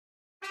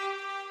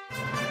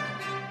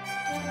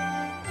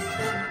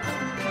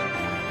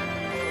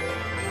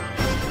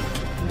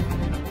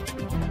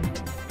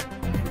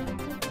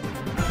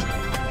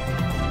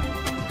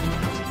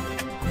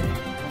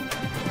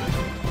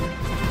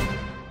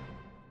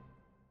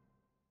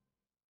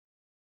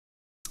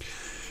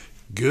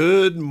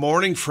Good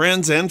morning,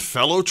 friends and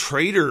fellow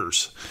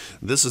traders.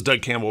 This is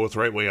Doug Campbell with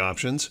Right Way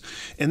Options,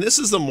 and this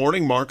is the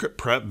morning market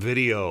prep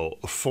video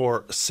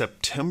for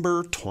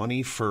September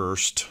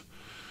 21st,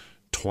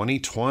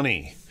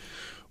 2020.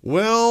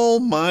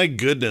 Well, my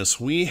goodness,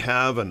 we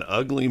have an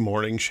ugly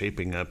morning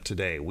shaping up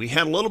today. We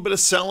had a little bit of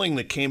selling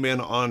that came in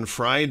on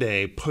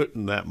Friday,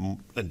 putting that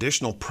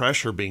additional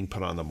pressure being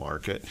put on the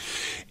market.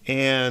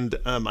 And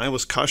I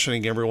was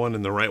cautioning everyone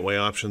in the Right Way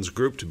Options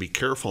group to be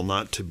careful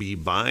not to be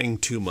buying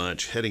too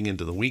much heading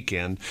into the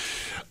weekend.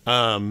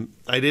 I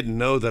didn't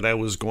know that I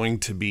was going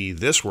to be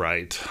this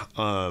right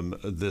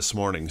this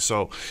morning.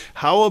 So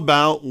how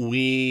about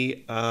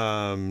we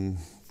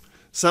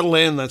settle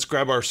in, let's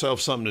grab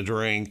ourselves something to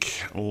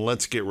drink.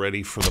 Let's get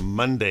ready for the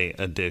Monday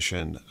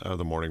edition of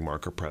the Morning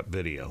Market Prep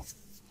video.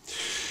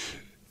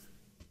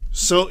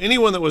 So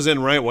anyone that was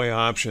in Right Way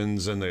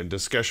Options and the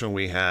discussion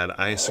we had,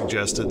 I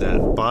suggested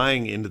that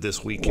buying into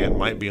this weekend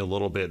might be a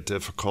little bit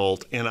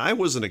difficult, and I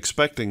wasn't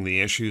expecting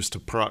the issues to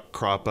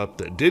crop up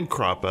that did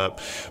crop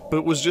up,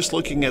 but was just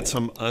looking at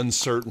some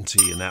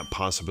uncertainty and that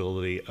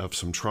possibility of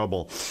some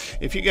trouble.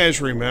 If you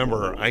guys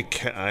remember,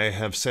 I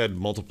have said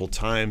multiple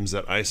times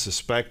that I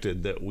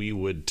suspected that we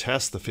would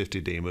test the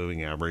 50-day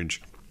moving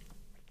average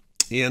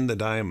in the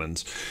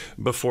diamonds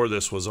before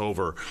this was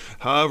over.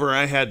 However,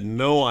 I had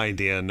no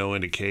idea, no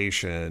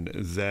indication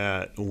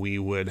that we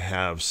would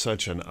have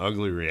such an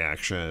ugly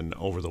reaction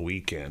over the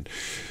weekend.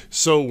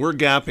 So we're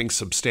gapping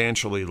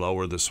substantially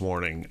lower this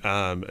morning.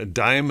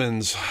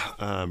 Diamonds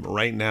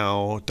right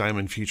now,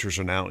 diamond futures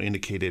are now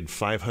indicated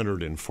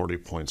 540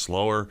 points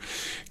lower,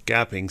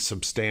 gapping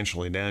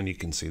substantially down. You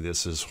can see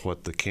this is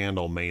what the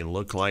candle may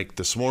look like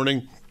this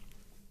morning,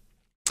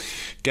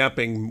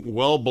 gapping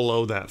well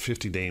below that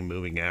 50-day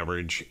moving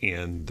average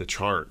in the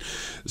chart.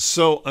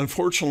 So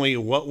unfortunately,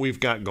 what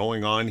we've got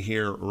going on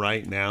here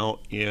right now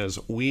is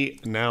we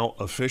now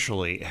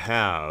officially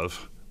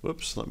have,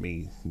 whoops, let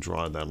me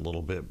draw that a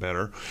little bit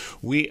better.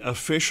 We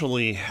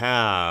officially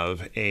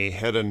have a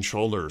head and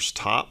shoulders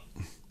top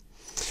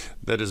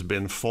that has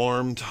been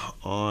formed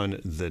on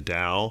the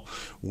Dow.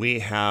 We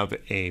have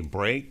a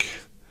break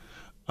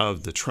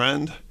of the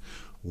trend.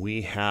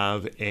 We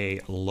have a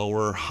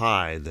lower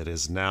high that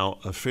is now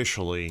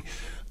officially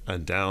a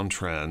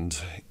downtrend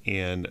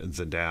in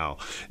the Dow.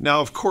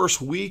 Now, of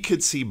course, we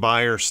could see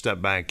buyers step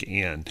back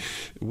in.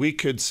 We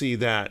could see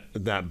that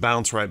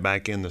bounce right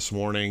back in this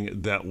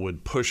morning that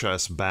would push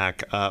us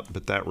back up,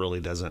 but that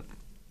really doesn't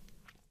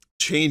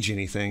change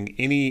anything.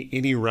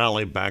 Any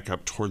rally back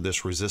up toward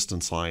this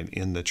resistance line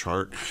in the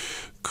chart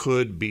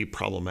could be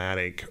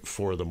problematic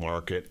for the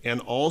market.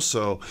 And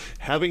also,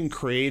 having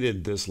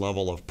created this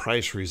level of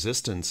price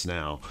resistance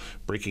now,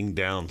 breaking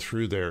down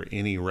through there,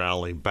 any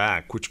rally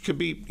back, which could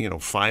be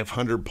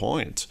 500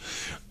 points,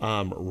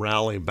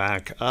 rally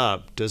back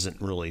up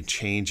doesn't really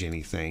change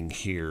anything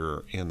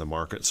here in the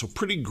market. So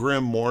pretty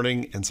grim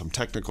morning and some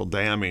technical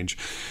damage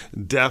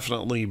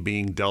definitely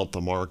being dealt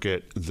the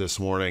market this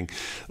morning,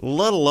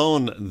 let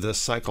alone the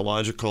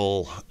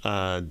psychological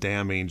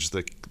damage,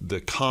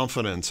 the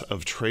confidence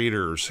of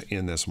traders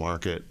in this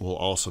market will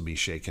also be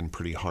shaken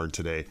pretty hard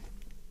today.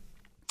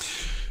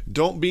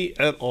 Don't be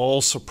at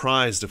all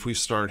surprised if we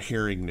start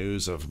hearing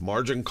news of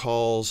margin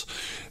calls,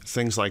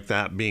 things like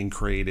that being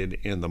created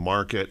in the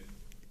market,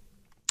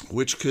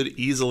 which could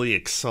easily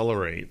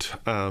accelerate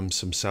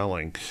some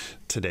selling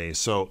today.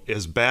 So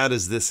as bad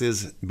as this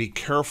is, be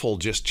careful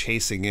just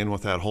chasing in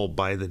with that whole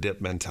buy the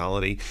dip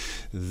mentality.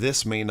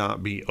 This may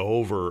not be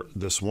over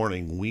this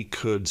morning. We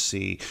could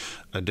see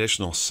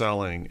additional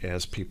selling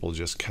as people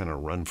just kind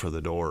of run for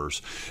the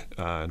doors,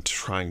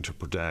 trying to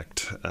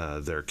protect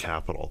their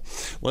capital.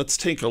 Let's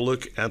take a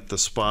look at the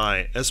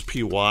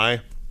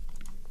SPY.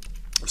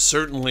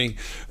 Certainly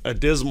a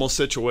dismal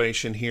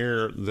situation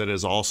here that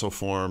is also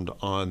formed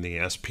on the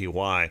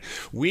SPY.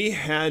 We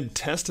had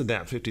tested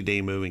that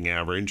 50-day moving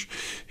average,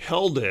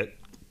 held it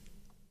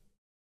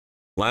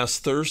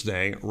last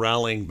Thursday,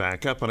 rallying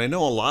back up. And I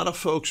know a lot of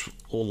folks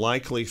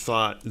likely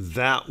thought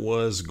that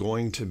was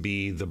going to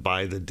be the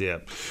buy the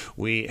dip.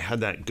 We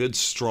had that good,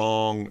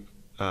 strong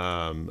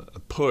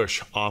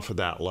push off of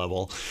that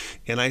level,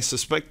 and I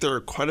suspect there are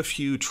quite a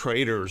few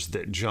traders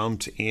that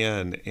jumped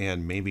in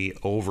and maybe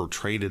over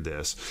traded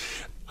this,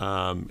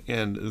 and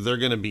they're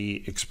going to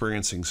be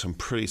experiencing some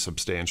pretty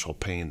substantial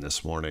pain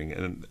this morning,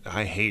 and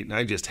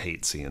I just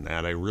hate seeing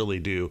that. I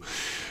really do,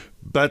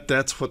 but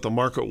that's what the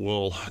market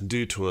will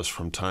do to us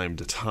from time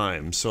to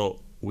time. So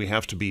we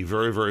have to be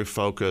very, very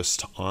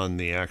focused on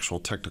the actual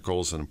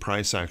technicals and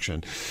price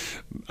action,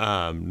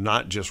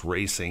 not just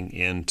racing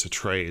into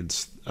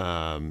trades,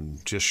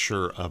 just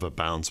sure of a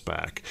bounce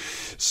back.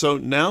 So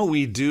now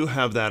we do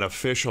have that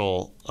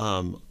official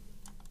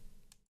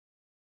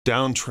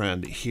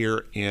downtrend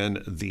here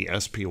in the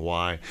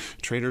SPY.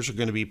 Traders are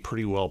going to be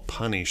pretty well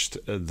punished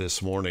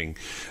this morning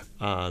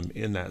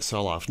in that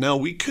sell-off. Now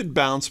we could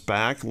bounce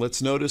back.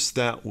 Let's notice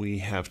that we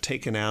have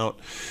taken out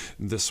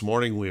this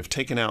morning, we have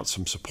taken out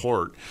some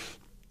support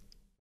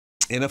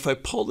And if I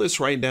pull this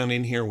right down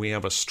in here, we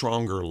have a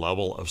stronger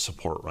level of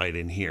support right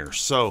in here.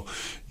 So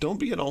don't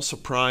be at all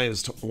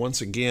surprised, once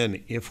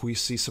again, if we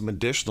see some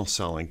additional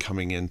selling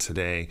coming in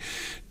today,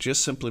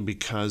 just simply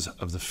because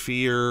of the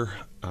fear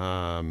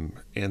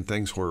and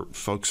things where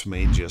folks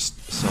may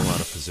just sell out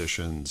of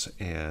positions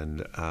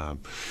and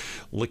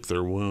lick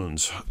their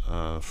wounds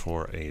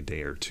for a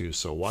day or two.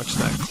 So watch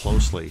that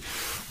closely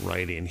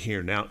right in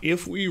here. Now,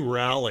 if we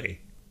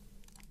rally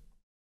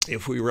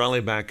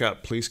back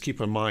up, please keep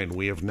in mind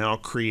we have now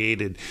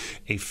created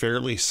a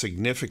fairly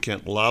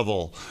significant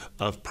level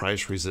of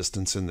price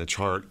resistance in the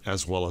chart,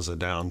 as well as a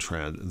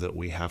downtrend that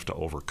we have to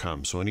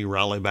overcome. So any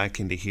rally back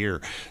into here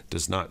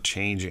does not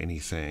change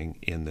anything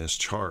in this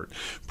chart.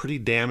 Pretty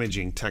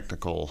damaging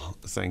technical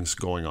things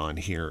going on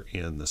here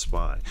in the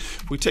SPY.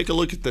 If we take a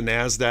look at the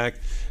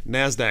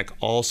NASDAQ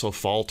also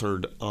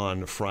faltered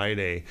on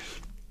Friday.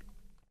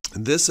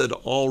 This had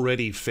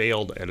already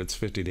failed at its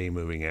 50-day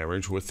moving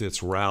average with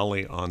its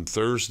rally on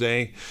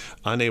Thursday,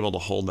 unable to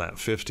hold that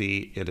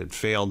 50. It had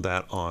failed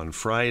that on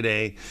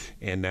Friday,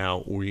 and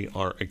now we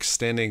are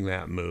extending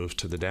that move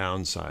to the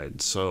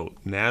downside. So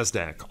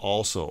NASDAQ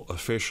also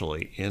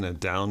officially in a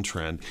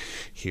downtrend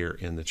here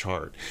in the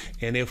chart.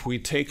 And if we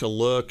take a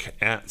look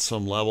at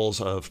some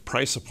levels of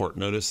price support,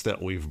 notice that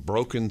we've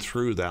broken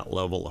through that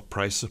level of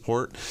price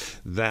support.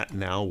 That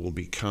now will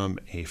become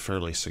a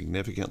fairly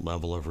significant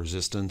level of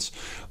resistance.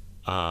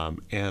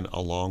 And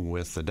along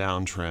with the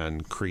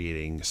downtrend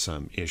creating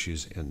some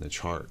issues in the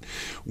chart.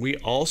 We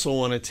also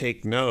want to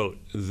take note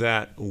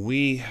that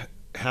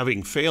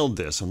having failed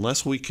this,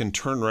 unless we can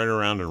turn right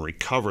around and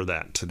recover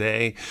that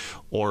today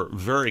or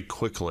very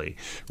quickly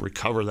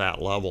recover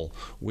that level,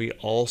 we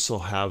also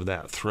have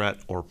that threat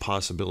or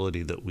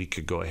possibility that we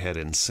could go ahead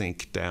and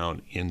sink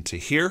down into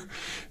here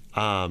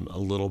a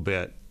little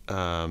bit.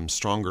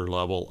 Stronger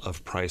level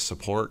of price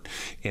support.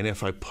 And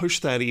if I push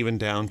that even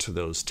down to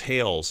those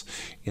tails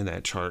in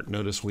that chart,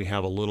 notice we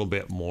have a little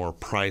bit more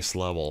price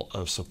level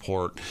of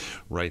support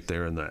right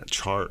there in that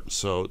chart.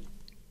 So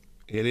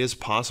it is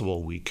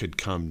possible we could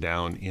come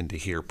down into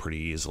here pretty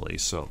easily.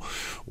 So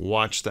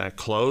watch that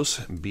close.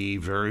 Be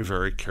very,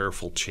 very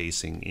careful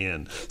chasing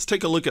in. Let's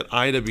take a look at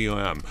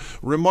IWM.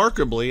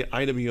 Remarkably,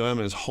 IWM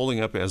is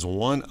holding up as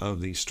one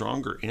of the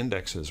stronger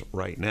indexes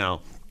right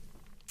now.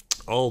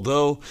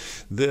 Although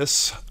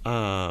this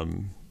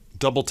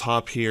double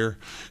top here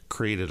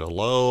created a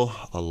low,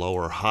 a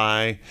lower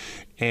high,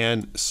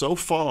 and so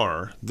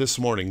far this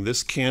morning,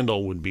 this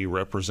candle would be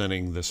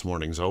representing this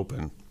morning's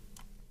open,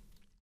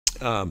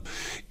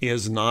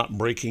 is not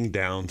breaking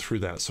down through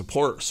that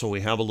support. So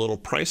we have a little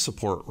price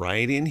support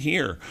right in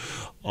here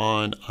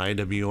on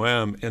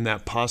IWM, and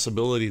that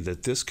possibility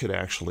that this could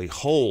actually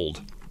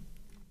hold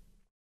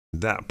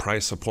that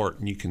price support.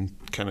 And you can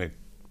kind of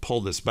pull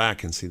this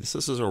back and see this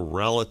is a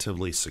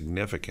relatively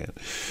significant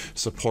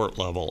support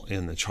level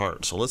in the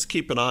chart. So let's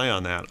keep an eye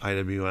on that.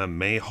 IWM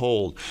may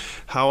hold.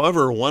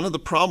 However, one of the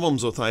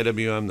problems with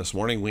IWM this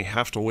morning, we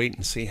have to wait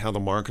and see how the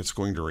market's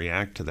going to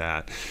react to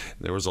that.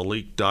 There was a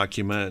leaked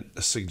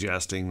document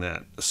suggesting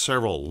that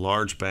several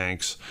large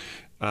banks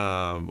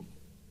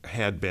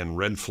had been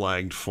red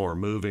flagged for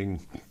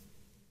moving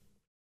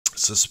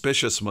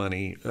suspicious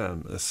money,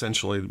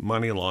 essentially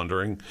money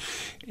laundering,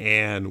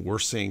 and we're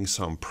seeing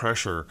some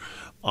pressure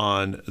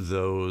on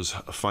those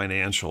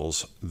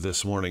financials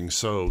this morning.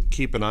 So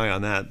keep an eye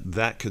on that.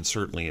 That could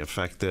certainly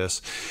affect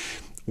this.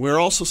 We're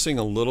also seeing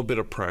a little bit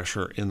of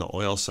pressure in the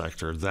oil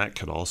sector. That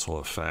could also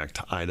affect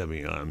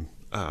IWM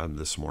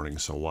this morning,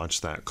 so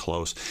watch that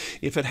close.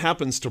 If it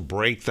happens to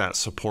break that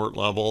support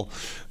level,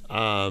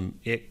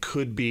 it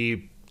could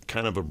be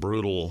kind of a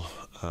brutal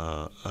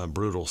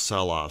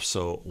sell-off.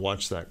 So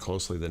watch that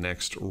closely. The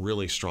next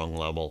really strong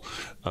level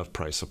of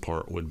price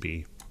support would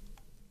be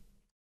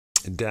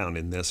down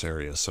in this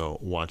area, so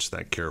watch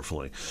that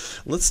carefully.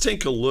 Let's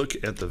take a look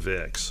at the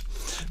VIX.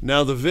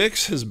 Now, the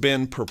VIX has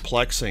been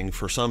perplexing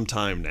for some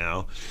time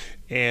now,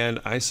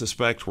 and I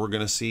suspect we're going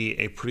to see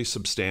a pretty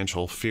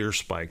substantial fear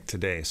spike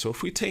today. So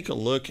if we take a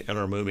look at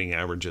our moving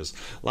averages,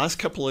 last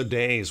couple of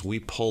days we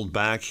pulled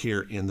back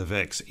here in the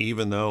VIX.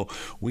 Even though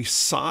we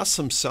saw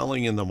some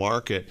selling in the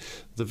market,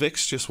 the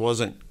VIX just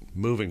wasn't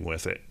moving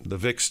with it. The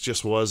VIX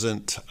just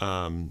wasn't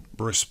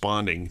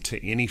responding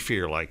to any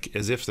fear, like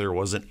as if there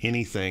wasn't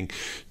anything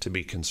to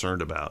be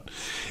concerned about.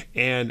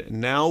 And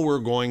now we're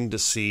going to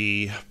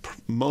see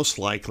most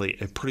likely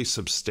a pretty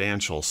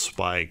substantial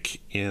spike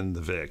in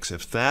the VIX.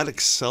 If that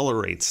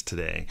accelerates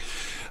today,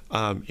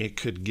 it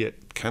could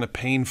get kind of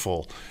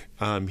painful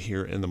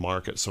here in the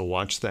market, so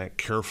watch that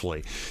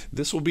carefully.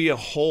 This will be a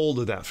hold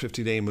of that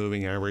 50-day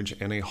moving average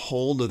and a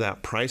hold of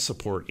that price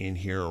support in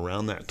here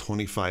around that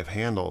 25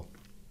 handle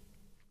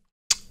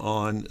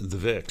on the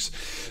VIX.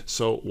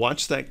 So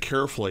watch that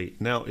carefully.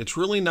 Now, it's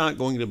really not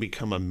going to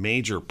become a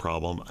major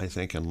problem, I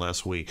think,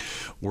 unless we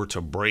were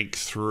to break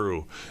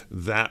through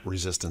that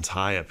resistance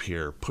high up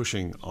here,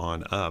 pushing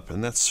on up.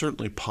 And that's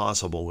certainly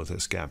possible with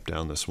this gap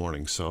down this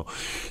morning. So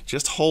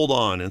just hold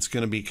on. It's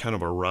going to be kind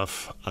of a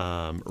rough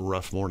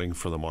morning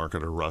for the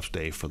market, or rough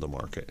day for the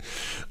market.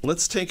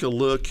 Let's take a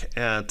look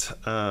at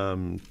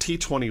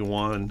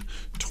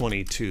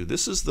T21.22.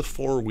 This is the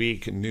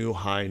 4-week new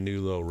high,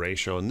 new low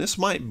ratio. And this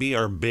might be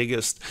our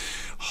biggest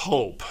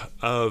hope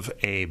of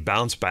a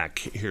bounce back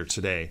here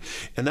today,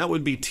 and that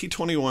would be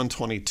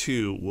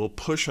T21.22 will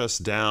push us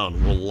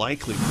down, will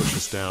likely push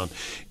us down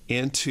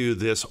into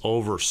this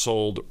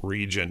oversold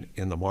region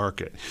in the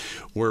market,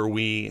 where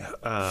we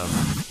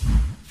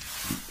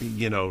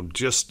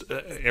just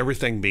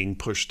everything being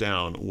pushed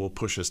down will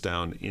push us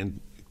down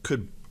in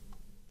could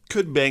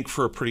bank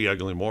for a pretty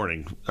ugly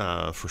morning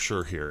for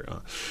sure here.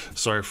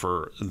 Sorry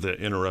for the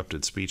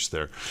interrupted speech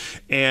there.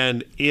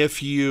 And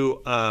if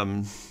you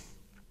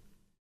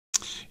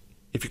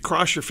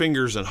cross your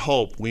fingers and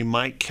hope, we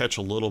might catch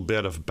a little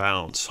bit of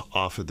bounce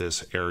off of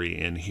this area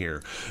in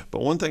here.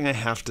 But one thing I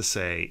have to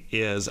say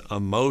is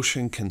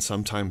emotion can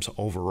sometimes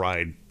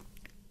override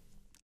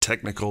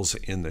technicals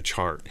in the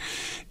chart.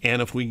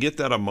 And if we get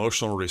that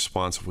emotional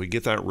response, if we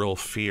get that real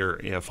fear,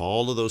 if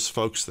all of those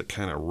folks that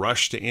kind of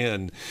rushed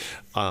in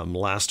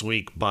last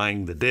week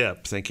buying the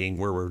dip, thinking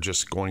we're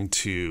just going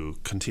to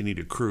continue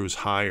to cruise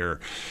higher,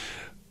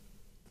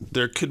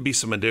 there could be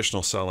some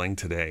additional selling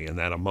today, and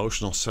that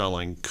emotional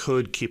selling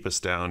could keep us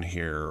down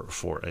here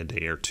for a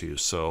day or two.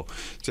 So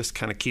just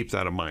kind of keep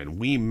that in mind.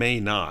 We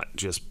may not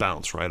just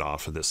bounce right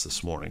off of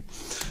this morning.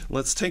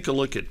 Let's take a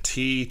look at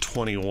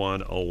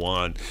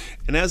T21.01.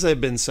 And as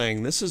I've been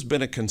saying, this has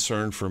been a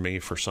concern for me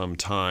for some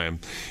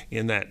time,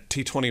 in that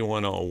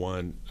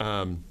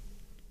T21.01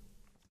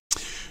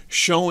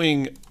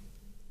 showing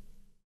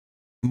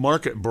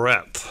market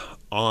breadth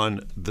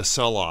on the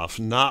sell-off,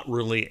 not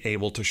really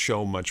able to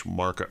show much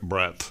market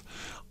breadth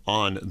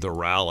on the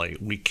rally.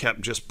 We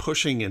kept just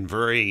pushing in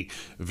very,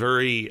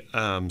 very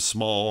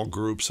small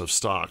groups of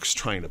stocks,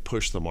 trying to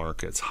push the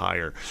markets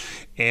higher.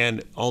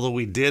 And although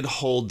we did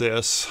hold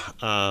this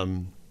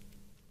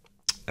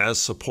as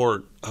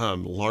support,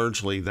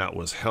 largely that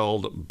was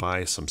held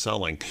by some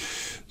selling.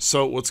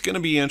 So what's going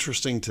to be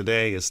interesting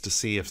today is to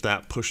see if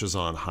that pushes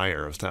on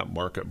higher, if that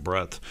market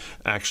breadth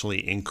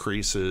actually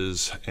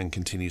increases and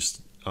continues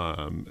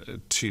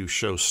to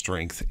show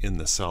strength in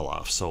the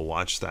sell-off. So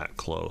watch that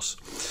close.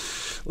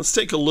 Let's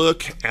take a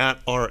look at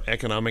our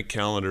economic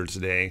calendar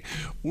today.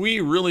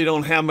 We really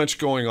don't have much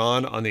going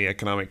on the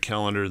economic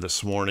calendar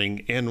this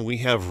morning, and we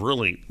have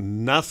really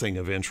nothing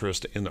of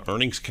interest in the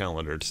earnings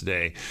calendar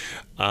today.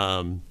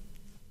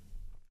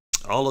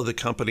 All of the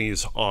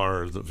companies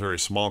are the very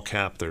small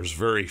cap. There's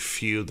very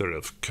few that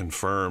have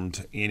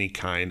confirmed any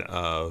kind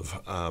of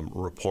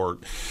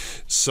report.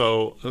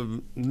 So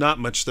not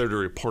much there to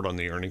report on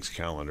the earnings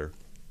calendar.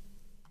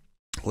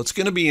 What's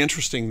going to be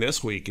interesting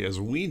this week is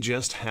we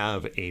just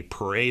have a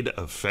parade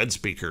of Fed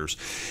speakers.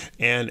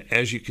 And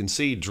as you can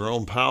see,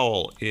 Jerome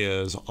Powell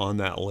is on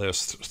that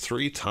list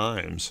 3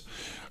 times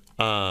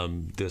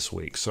this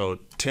week. So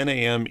 10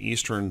 a.m.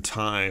 Eastern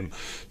time,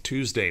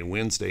 Tuesday,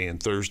 Wednesday,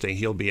 and Thursday,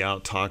 he'll be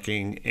out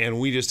talking. And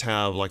we just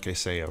have, like I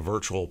say, a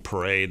virtual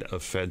parade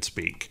of Fed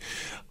speak.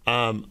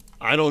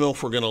 I don't know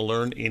if we're going to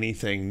learn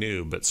anything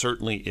new, but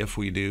certainly if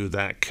we do,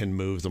 that can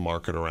move the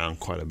market around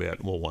quite a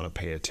bit. We'll want to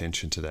pay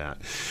attention to that.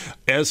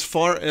 As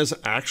far as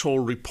actual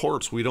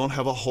reports, we don't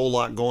have a whole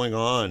lot going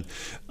on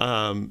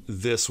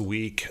this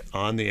week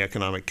on the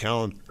economic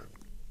calendar.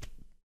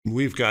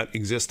 We've got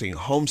existing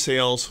home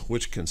sales,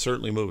 which can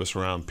certainly move us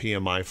around,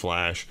 PMI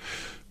flash.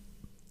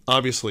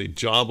 Obviously,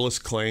 jobless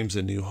claims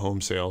and new home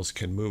sales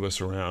can move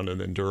us around,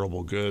 and then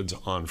durable goods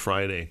on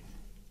Friday.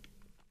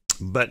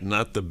 But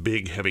not the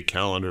big heavy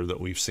calendar that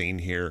we've seen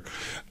here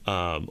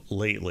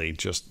lately.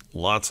 Just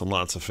lots and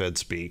lots of Fed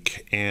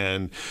speak.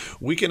 And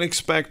we can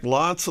expect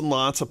lots and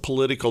lots of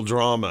political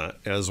drama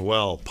as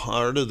well.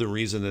 Part of the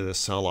reason of this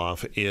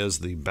sell-off is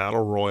the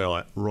battle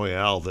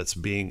royale that's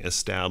being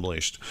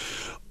established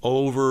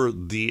over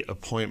the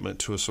appointment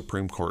to a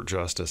Supreme Court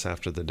justice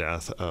after the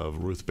death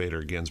of Ruth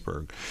Bader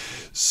Ginsburg.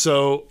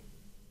 So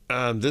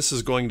this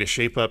is going to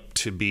shape up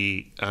to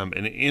be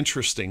an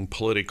interesting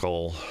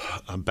political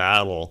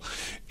battle,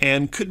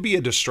 and could be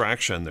a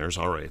distraction. There's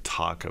already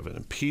talk of an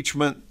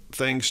impeachment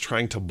things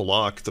trying to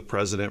block the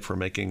president from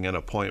making an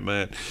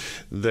appointment.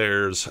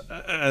 They're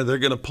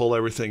going to pull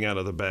everything out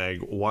of the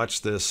bag.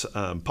 Watch this.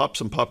 Pop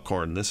some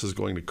popcorn. This is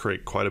going to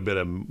create quite a bit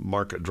of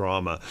market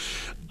drama,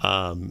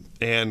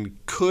 and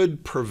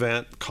could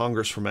prevent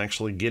Congress from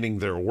actually getting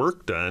their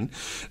work done.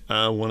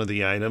 One of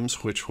the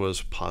items, which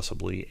was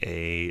possibly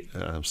a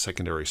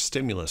secondary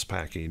stimulus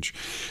package,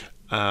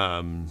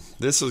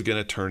 This is going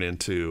to turn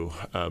into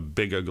a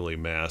big ugly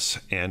mess.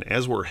 And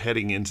as we're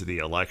heading into the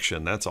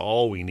election, that's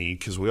all we need,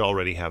 because we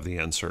already have the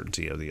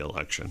uncertainty of the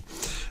election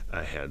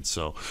ahead.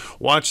 So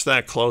watch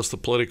that close. The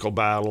political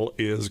battle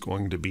is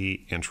going to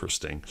be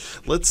interesting.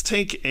 Let's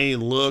take a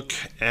look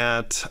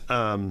at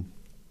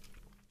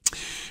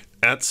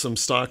some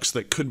stocks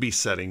that could be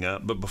setting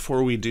up. But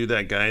before we do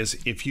that, guys,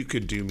 if you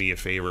could do me a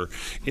favor,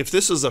 if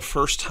this is the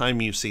first time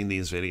you've seen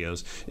these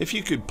videos, if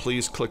you could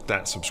please click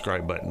that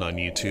subscribe button on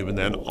YouTube, and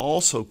then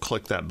also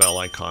click that bell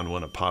icon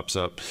when it pops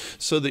up,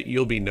 so that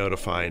you'll be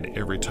notified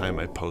every time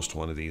I post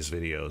one of these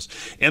videos.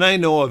 And I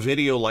know a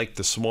video like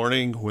this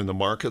morning, when the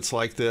market's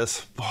like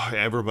this, boy,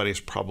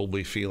 everybody's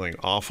probably feeling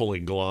awfully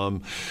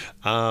glum.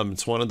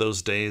 It's one of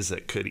those days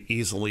that could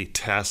easily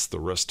test the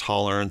risk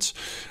tolerance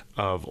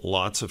of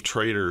lots of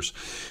traders.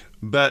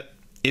 But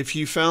if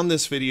you found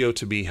this video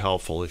to be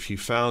helpful, if you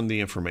found the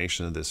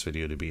information of this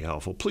video to be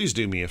helpful, please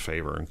do me a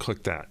favor and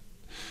click that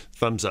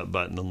thumbs up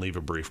button and leave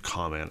a brief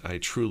comment. I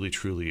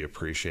truly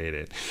appreciate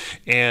it.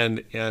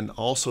 And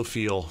also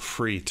feel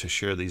free to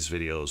share these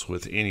videos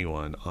with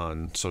anyone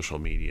on social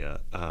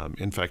media.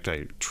 In fact,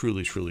 I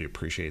truly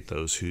appreciate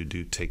those who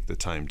do take the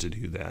time to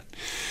do that.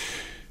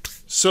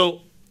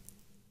 So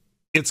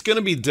it's going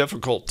to be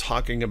difficult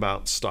talking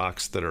about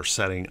stocks that are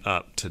setting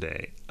up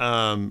today.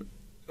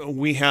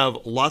 We have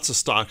lots of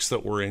stocks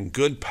that were in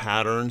good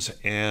patterns,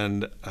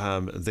 and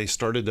they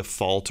started to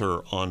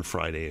falter on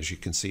Friday. As you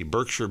can see,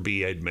 Berkshire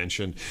B I'd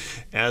mentioned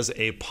as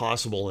a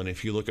possible, and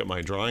if you look at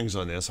my drawings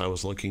on this, I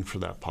was looking for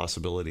that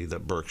possibility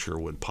that Berkshire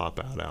would pop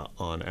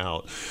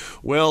out.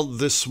 Well,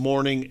 this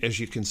morning, as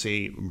you can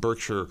see,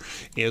 Berkshire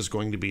is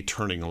going to be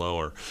turning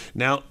lower.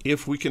 Now,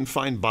 if we can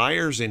find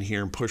buyers in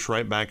here and push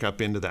right back up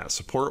into that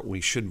support,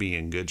 we should be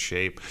in good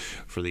shape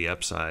for the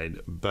upside.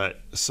 But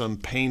some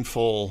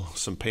painful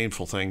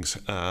things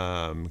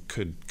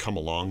could come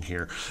along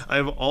here. I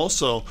have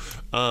also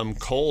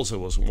Kohl's. I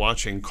was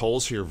watching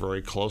Kohl's here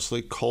very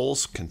closely.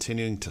 Kohl's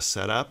continuing to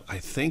set up. I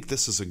think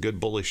this is a good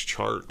bullish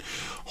chart,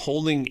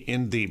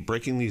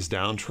 breaking these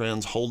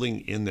downtrends,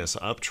 holding in this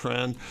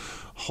uptrend,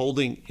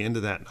 holding into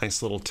that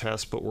nice little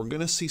test. But we're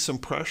going to see some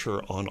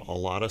pressure on a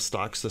lot of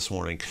stocks this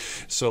morning.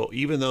 So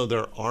even though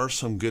there are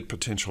some good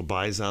potential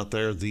buys out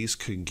there, these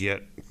could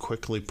get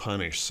quickly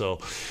punished. So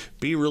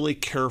be really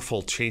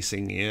careful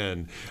chasing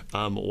in.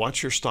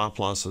 Watch your stop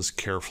losses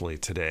carefully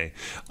today.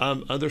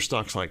 Other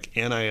stocks like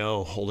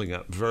NIO holding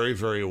up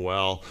very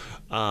well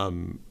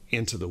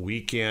into the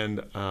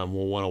weekend.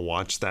 We'll want to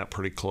watch that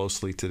pretty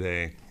closely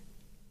today.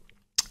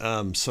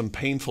 Some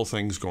painful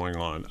things going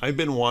on. I've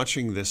been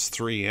watching this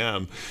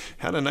 3M,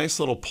 had a nice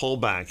little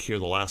pullback here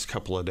the last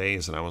couple of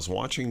days, and I was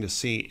watching to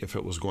see if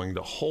it was going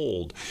to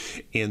hold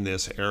in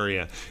this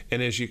area.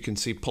 And as you can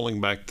see, pulling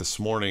back this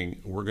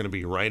morning, we're going to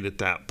be right at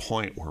that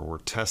point where we're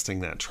testing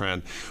that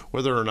trend.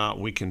 Whether or not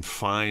we can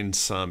find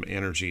some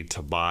energy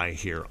to buy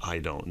here, I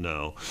don't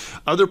know.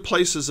 Other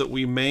places that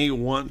we may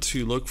want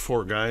to look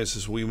for, guys,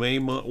 is we may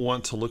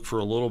want to look for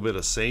a little bit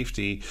of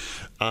safety.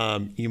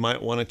 You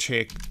might want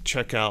to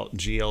check out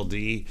GLD.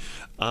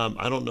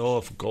 I don't know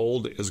if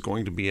gold is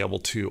going to be able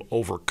to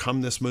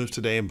overcome this move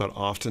today, but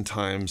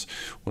oftentimes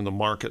when the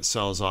market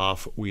sells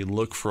off, we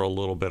look for a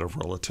little bit of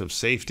relative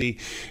safety,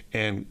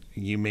 and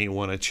you may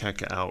want to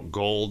check out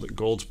gold.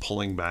 Gold's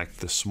pulling back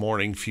this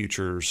morning.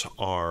 Futures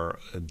are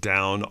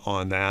down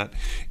on that.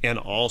 And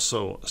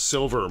also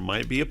silver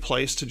might be a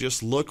place to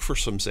just look for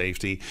some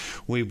safety.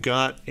 We've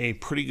got a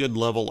pretty good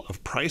level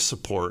of price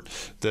support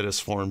that is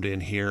formed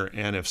in here,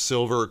 and if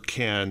silver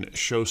can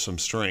show some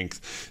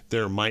strength,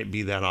 there might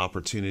be that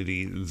opportunity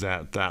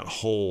that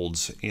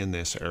holds in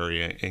this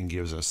area and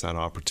gives us that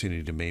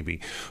opportunity to maybe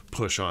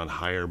push on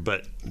higher.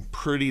 But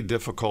pretty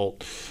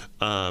difficult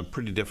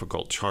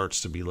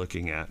charts to be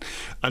looking at.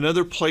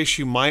 Another place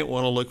you might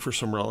want to look for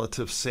some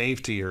relative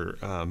safety are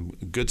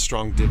good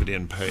strong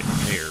dividend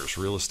payers,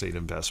 real estate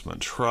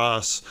investment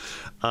trusts,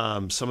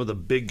 some of the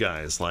big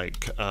guys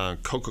like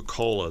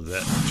Coca-Cola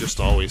that just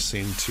always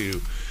seem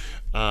to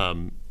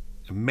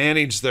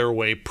manage their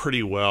way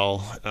pretty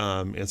well.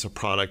 It's a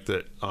product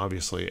that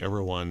obviously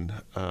everyone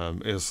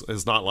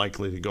is not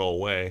likely to go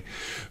away,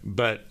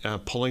 but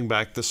pulling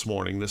back this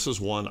morning, this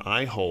is one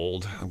I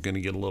hold. I'm going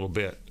to get a little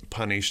bit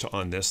punished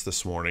on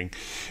this morning,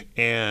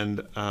 and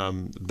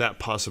that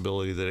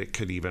possibility that it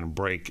could even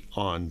break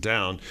on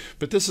down.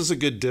 But this is a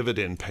good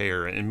dividend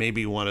payer, and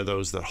maybe one of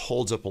those that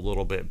holds up a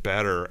little bit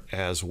better,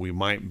 as we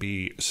might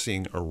be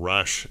seeing a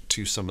rush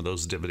to some of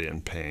those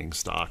dividend paying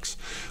stocks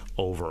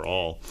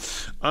overall.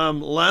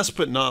 Last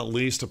but not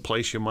least, a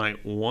place you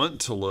might want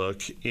to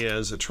look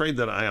is a trade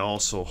that I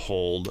also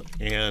hold,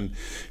 and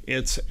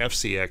it's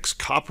FCX.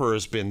 Copper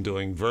has been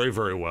doing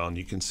very well, and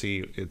you can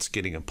see it's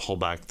getting a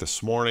pullback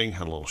this morning,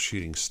 had a little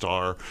shooting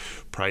star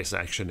price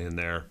action in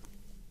there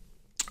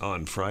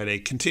on Friday.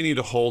 Continue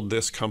to hold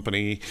this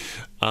company.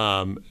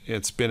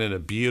 It's been in a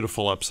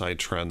beautiful upside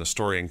trend. The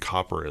story in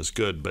copper is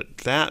good, but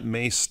that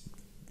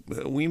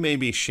we may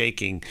be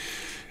shaking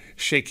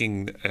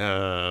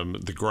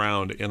the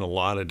ground in a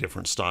lot of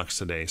different stocks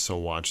today, so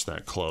watch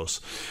that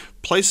close.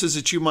 places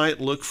that you might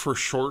look for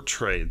short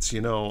trades,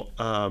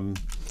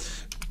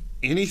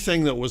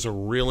 anything that was a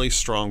really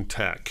strong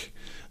tech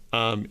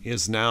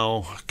is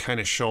now kind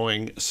of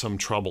showing some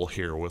trouble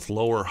here with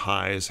lower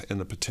highs and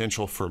the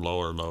potential for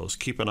lower lows.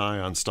 Keep an eye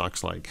on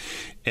stocks like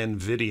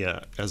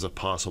Nvidia as a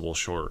possible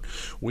short.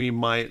 We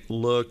might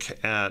look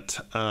at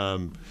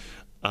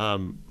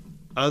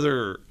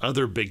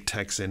other big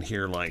techs in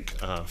here like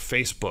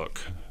Facebook,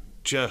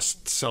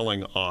 just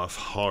selling off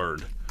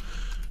hard.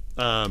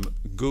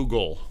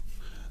 Google,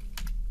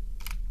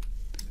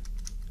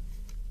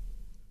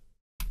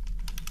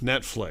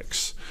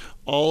 Netflix,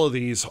 all of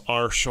these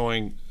are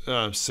showing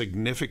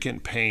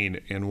significant pain,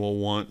 and we'll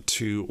want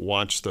to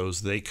watch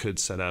those. They could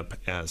set up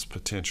as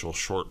potential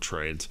short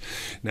trades.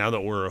 Now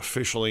that we're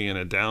officially in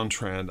a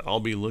downtrend, I'll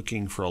be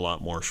looking for a lot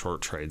more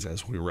short trades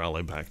as we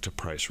rally back to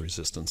price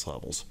resistance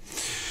levels.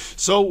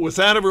 So with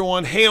that,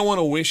 everyone, hey, I want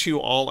to wish you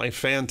all a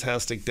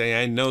fantastic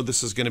day. I know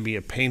this is going to be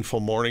a painful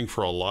morning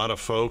for a lot of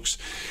folks.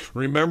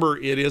 Remember,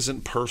 it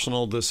isn't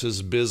personal. This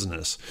is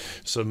business.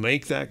 So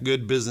make that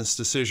good business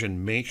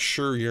decision. Make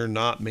sure you're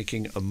not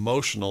making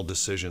emotional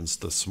decisions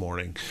this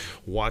morning.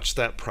 Watch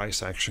that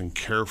price action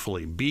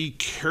carefully. Be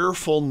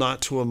careful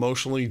not to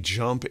emotionally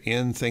jump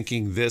in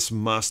thinking this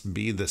must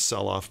be the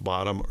sell-off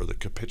bottom or the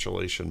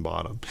capitulation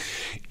bottom.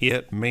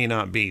 It may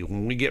not be.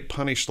 When we get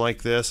punished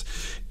like this,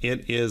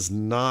 it is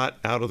not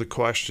out of the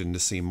question to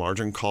see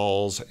margin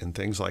calls and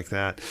things like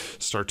that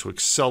start to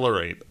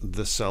accelerate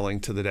the selling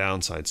to the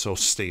downside. So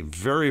stay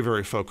very,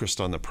 very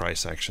focused on the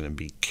price action and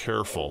be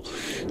careful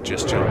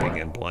just jumping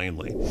in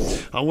blindly.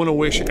 I want to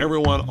wish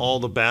everyone all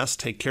the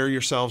best. Take care of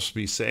yourselves,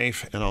 be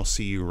safe, and I'll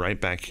see you right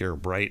back here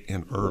bright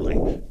and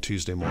early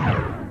Tuesday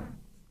morning.